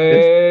 I Damn mean,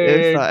 if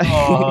it! I.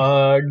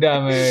 Oh,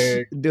 damn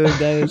it! Dude,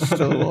 that is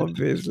so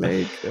obvious.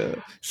 Like,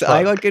 so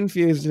I got Fuck.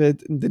 confused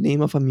with the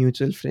name of our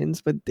mutual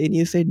friends, but then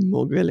you said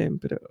Mughal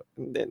Emperor.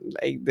 And then,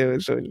 like, there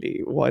was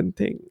only one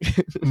thing.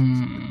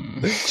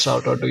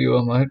 Shout out to you,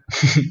 Amar.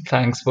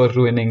 Thanks for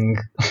ruining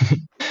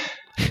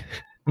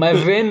my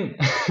win.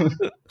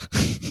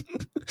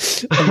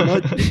 I'm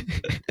not.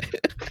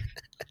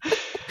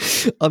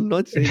 I'm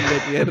not saying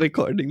that we are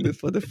recording this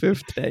for the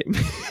 5th time.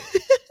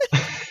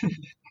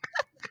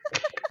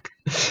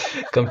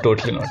 Come,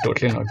 totally not,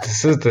 totally not.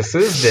 This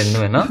is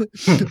genuine, huh?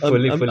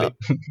 Fully.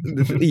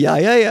 Yeah.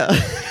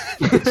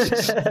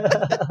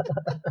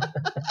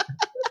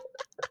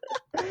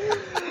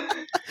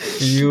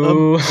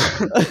 You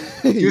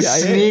Yeah.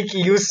 sneaky,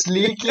 you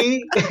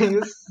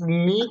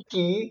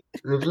sneaky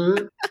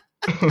little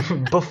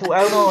Buffoon.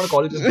 I don't know. I want to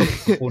call it just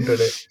buffoon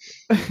today.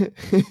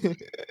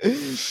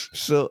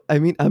 So, I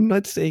mean, I'm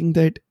not saying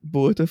that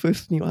both of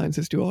us knew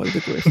answers to all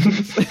the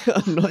questions.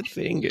 I'm not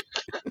saying it.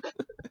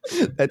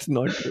 That's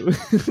not true.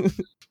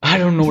 I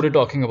don't know what you're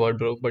talking about,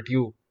 bro. But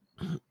you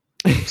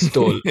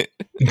stole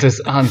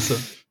this answer.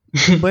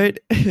 But,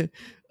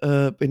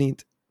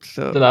 Puneet,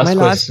 so The last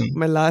question.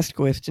 my last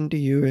question to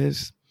you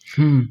is,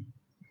 Hmm.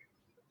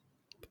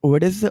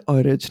 what is the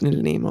original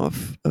name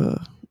of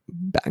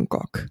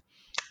Bangkok?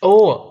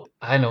 Oh,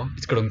 I know.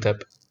 It's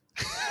Kadungthep.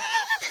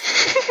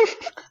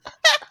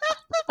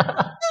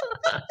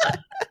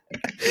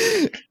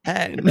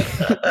 And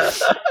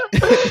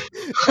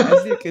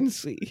as you can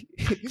see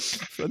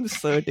from the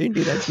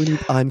certainty that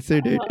Puneet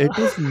answered it, it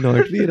is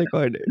not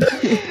re-recorded.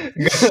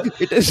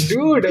 It is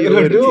Dude,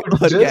 purely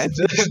organic.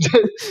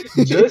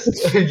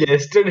 just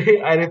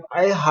yesterday,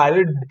 I had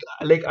it,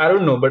 like, I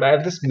don't know, but I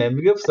have this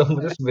memory of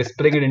someone just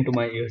whispering it into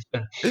my ears.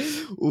 I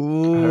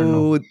don't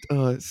know.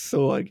 Ooh,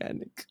 so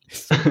organic.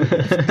 So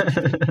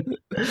organic.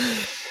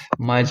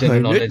 My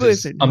general knowledge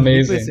is 100%,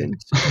 amazing.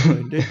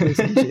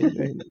 100%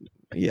 genuine.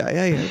 Yeah.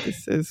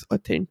 This is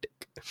authentic.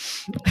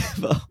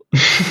 Wow.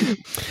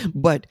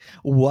 But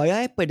why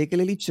I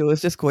particularly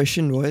chose this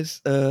question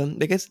was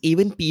because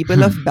even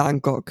people of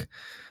Bangkok,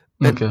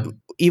 Okay.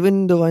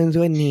 even the ones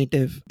who are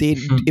native,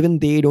 Hmm. even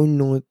they don't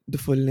know the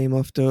full name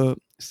of the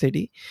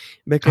city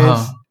because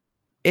Ah,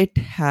 it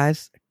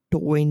has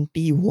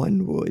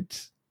 21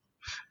 words.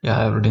 yeah,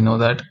 I already know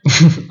that.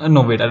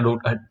 No, wait, I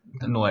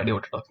have no idea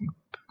what you're talking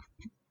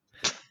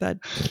That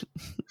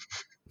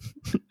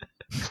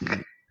about.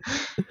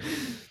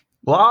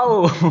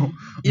 Wow,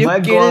 you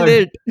my killed God,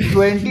 it.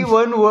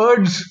 21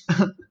 words.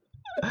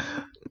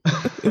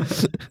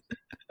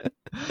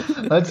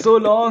 That's so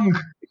long.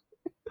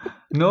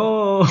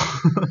 No.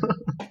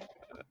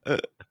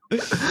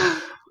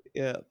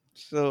 Yeah.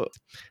 So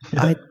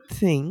I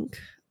think.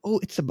 Oh,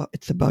 it's about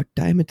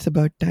time. It's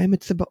about time.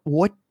 It's about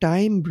what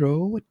time,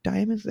 bro? What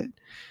time is it?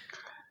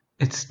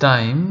 It's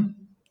time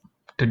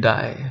to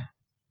die.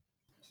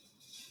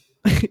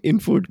 In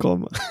food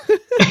coma.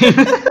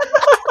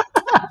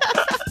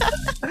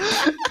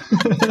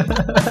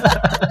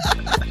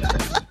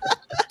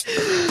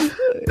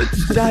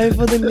 It's time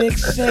for the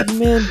next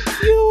segment.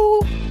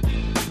 Yo.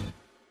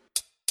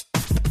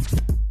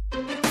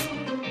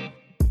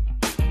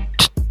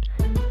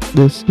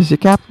 This is your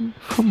captain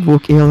from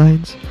Vogue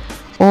Airlines.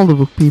 All the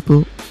Vogue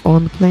people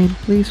on the plane,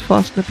 please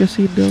fasten up your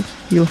seatbelts.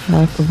 You'll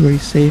have a very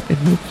safe and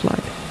smooth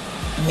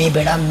flight. Me,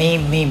 beta,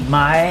 me.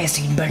 My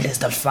seatbelt is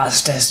the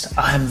fastest.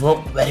 I am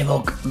woke, very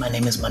woke. My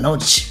name is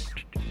Manoj.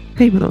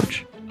 Hey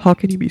Manoj, how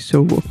can you be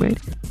so woke, mate?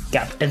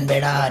 Captain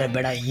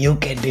beta, you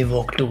can be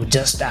woke too.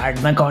 Just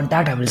add my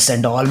contact. I will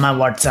send all my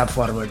WhatsApp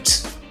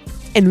forwards.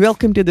 And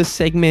welcome to this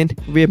segment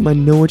where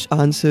Manoj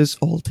answers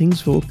all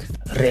things woke.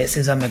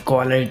 Racism,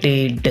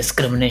 equality,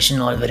 discrimination,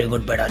 all very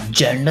good. Beta,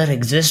 gender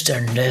exists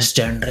and this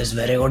gender is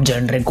very good.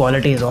 Gender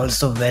equality is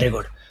also very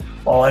good.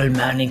 All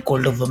man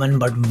equal to woman,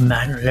 but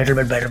man a little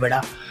bit better,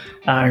 beta.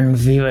 And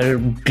we will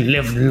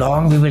live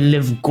long. We will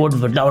live good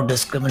without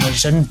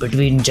discrimination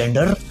between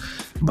gender,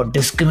 but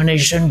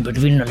discrimination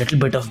between a little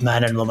bit of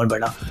man and woman,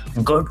 beta.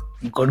 Good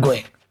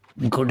going.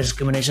 Good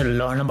discrimination.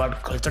 Learn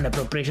about cultural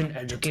appropriation.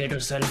 Educate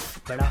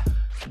yourself, beta.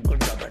 Good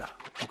job, beta.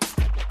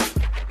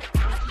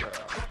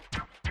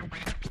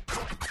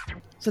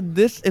 So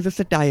this is a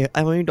satire.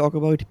 I want to talk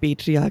about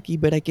patriarchy,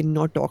 but I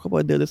cannot talk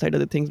about the other side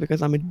of the things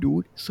because I'm a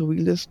dude. So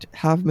we'll just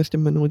have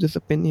Mr. Manoj's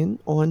opinion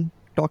on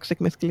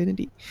toxic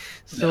masculinity.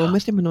 So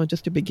Mr. Manoj,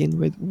 just to begin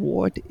with,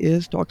 what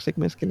is toxic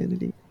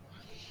masculinity?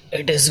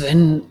 It is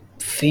when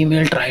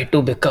female try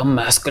to become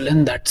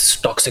masculine. That's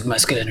toxic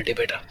masculinity,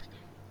 beta.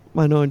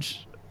 Manoj,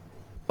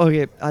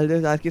 okay, I'll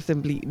just ask you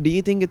simply: do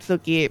you think it's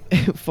okay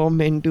for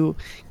men to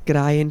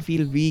cry and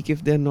feel weak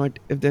if they're not,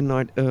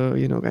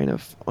 kind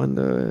of on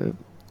the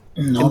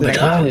No, in the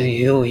beta.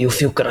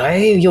 If you cry,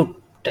 your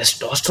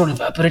testosterone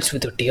evaporates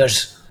with your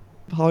tears.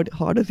 how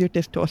does your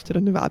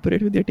testosterone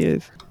evaporate with your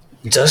tears?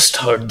 Just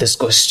heard this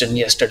question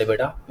yesterday,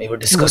 beta. We were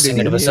discussing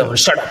did it you with hear? someone.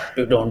 Shut up!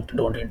 You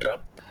don't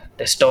interrupt.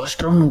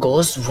 Testosterone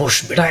goes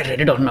whoosh, beta. I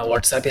read it on my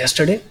WhatsApp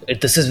yesterday.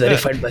 This is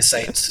verified by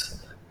science.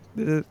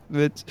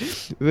 This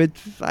is which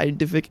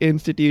scientific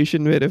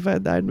institution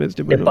verified that,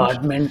 Mr. Manoj?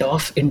 Department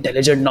of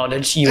Intelligent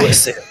Knowledge,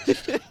 USA.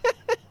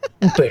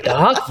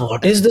 Beta,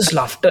 what is this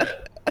laughter?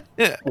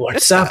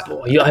 WhatsApp.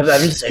 I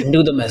will send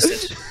you the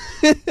message.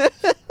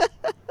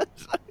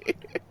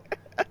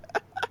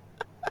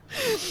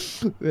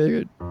 Very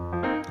good.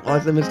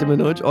 Awesome, Mr.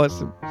 Manoj.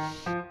 Awesome.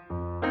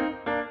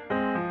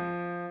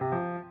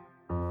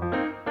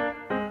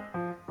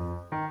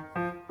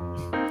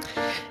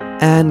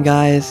 And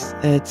guys,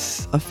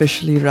 it's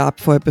officially wrapped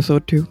for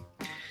episode 2.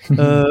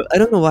 I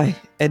don't know why.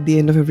 At the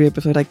end of every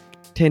episode, I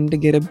tend to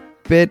get a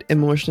bit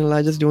emotional.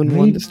 I just don't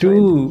want this to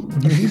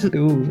end. Me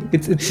too.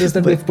 It's just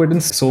that we've put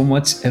in so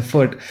much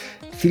effort.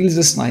 Feels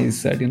just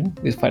nice that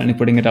we're finally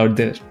putting it out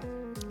there.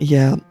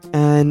 Yeah,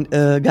 and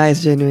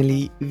guys,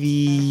 genuinely,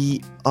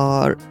 we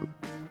are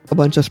a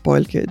bunch of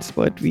spoiled kids,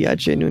 but we are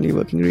genuinely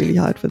working really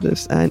hard for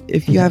this. And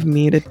if you have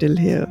made it till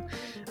here,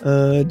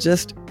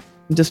 just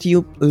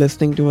you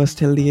listening to us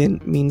till the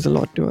end means a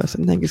lot to us,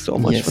 and thank you so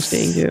much for Yes.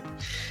 staying here.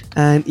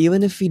 And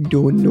even if we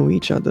don't know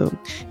each other,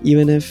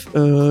 even if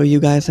you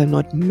guys have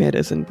not met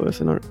us in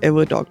person or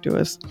ever talked to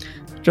us,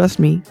 trust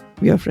me,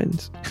 we are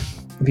friends.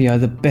 We are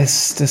the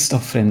bestest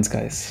of friends,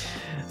 guys.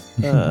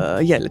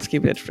 Yeah, let's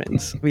keep it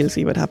friends. We'll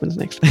see what happens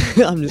next.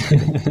 I'm just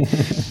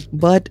kidding.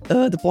 But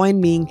the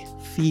point being,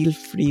 feel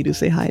free to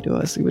say hi to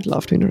us. We would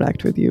love to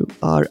interact with you.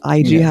 Our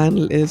IG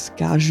handle is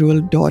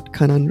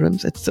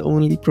casual.conundrums. It's the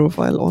only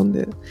profile on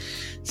there.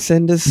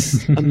 Send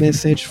us a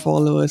message,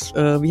 follow us.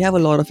 We have a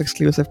lot of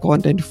exclusive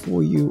content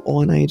for you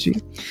on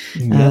IG.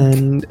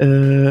 And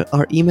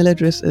our email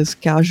address is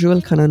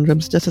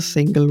casualconundrums, just a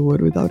single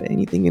word without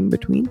anything in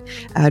between,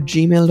 at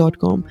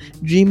gmail.com.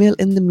 Gmail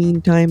in the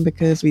meantime,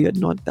 because we are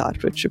not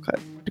that rich to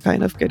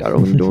kind of get our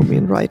own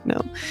domain right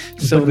now.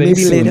 So But very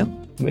maybe soon. later.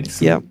 Very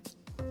soon. Yeah.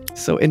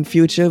 So in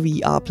future,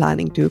 we are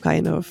planning to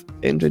kind of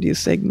introduce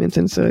segments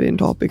and certain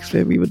topics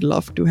where we would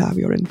love to have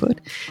your input.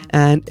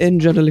 And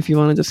in general, if you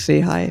want to just say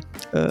hi,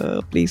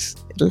 please,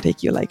 it'll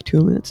take you like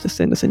 2 minutes. Just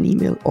send us an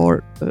email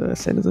or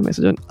send us a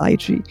message on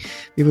IG.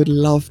 We would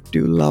love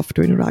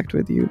to interact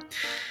with you.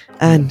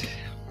 And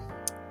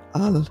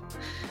I'll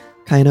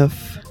kind of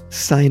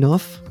sign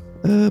off.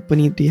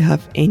 Puneet, do you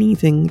have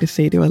anything to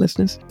say to our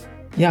listeners?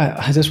 Yeah,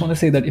 I just want to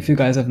say that if you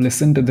guys have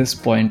listened to this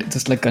point,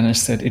 just like Ganesh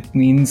said, it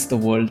means the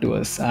world to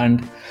us,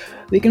 and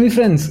we can be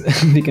friends.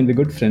 We can be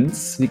good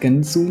friends. We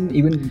can soon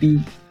even be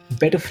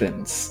better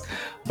friends.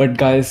 But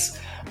guys,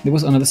 there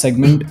was another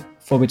segment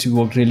for which we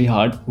worked really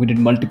hard. We did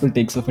multiple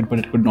takes of it, but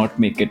it could not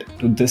make it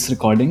to this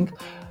recording.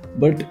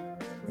 But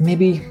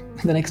maybe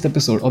in the next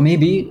episode, or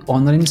maybe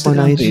on our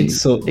Instagram IG. page.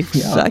 So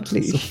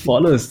Exactly. so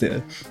follow us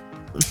there.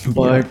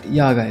 But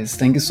yeah, guys,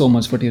 thank you so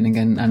much for tuning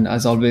in, and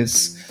as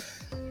always,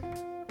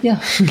 yeah,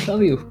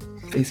 love you,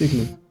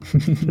 basically.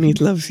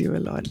 Puneet loves you a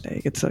lot.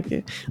 Like, it's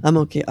okay. I'm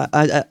okay.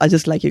 I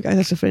just like you guys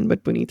as a friend,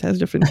 but Puneet has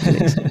different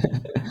feelings.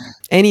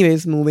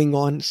 Anyways, moving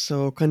on.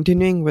 So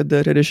continuing with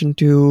the tradition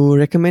to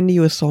recommend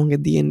you a song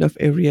at the end of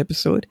every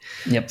episode.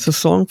 Yep. So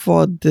song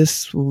for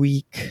this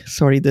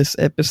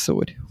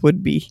episode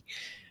would be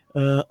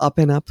Up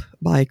and Up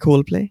by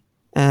Coldplay.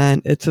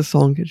 And it's a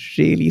song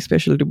really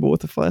special to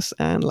both of us,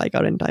 and like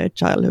our entire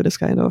childhood is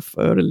kind of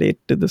relate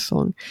to the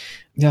song.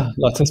 Yeah,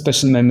 lots of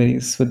special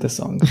memories with the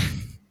song.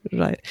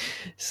 Right.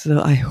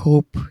 So I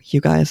hope you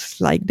guys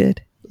liked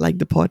it, like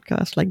the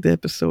podcast, like the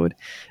episode.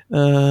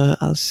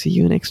 I'll see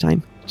you next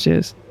time.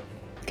 Cheers.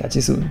 Catch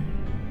you soon.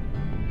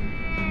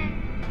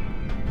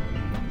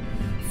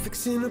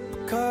 Fixing up a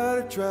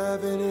car,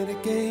 driving it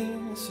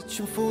again,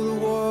 searching for the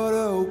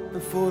water,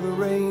 hoping for the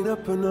rain.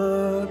 Up and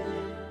up,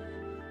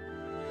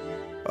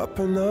 up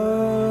and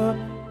up.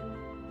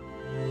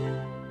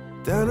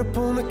 Down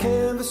upon the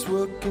canvas,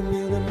 working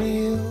in a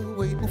meal,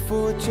 waiting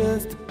for a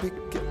chance to pick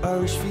an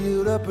Irish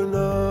field. Up and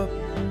up,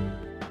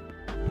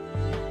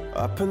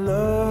 up and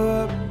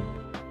up.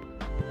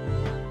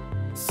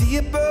 See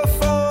a bird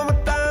form a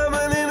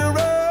diamond in a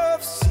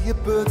rough. See a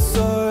bird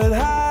soaring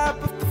high,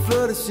 but the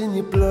flood is in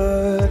your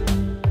blood.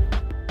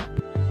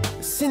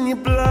 It's in your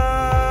blood.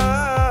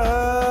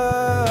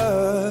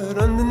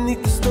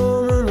 Underneath the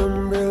storm, an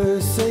umbrella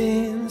is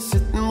saying,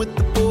 sitting with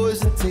the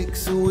boys and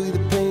takes away the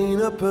pain.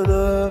 Up and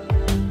up,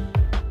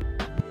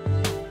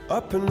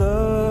 up and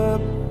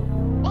up.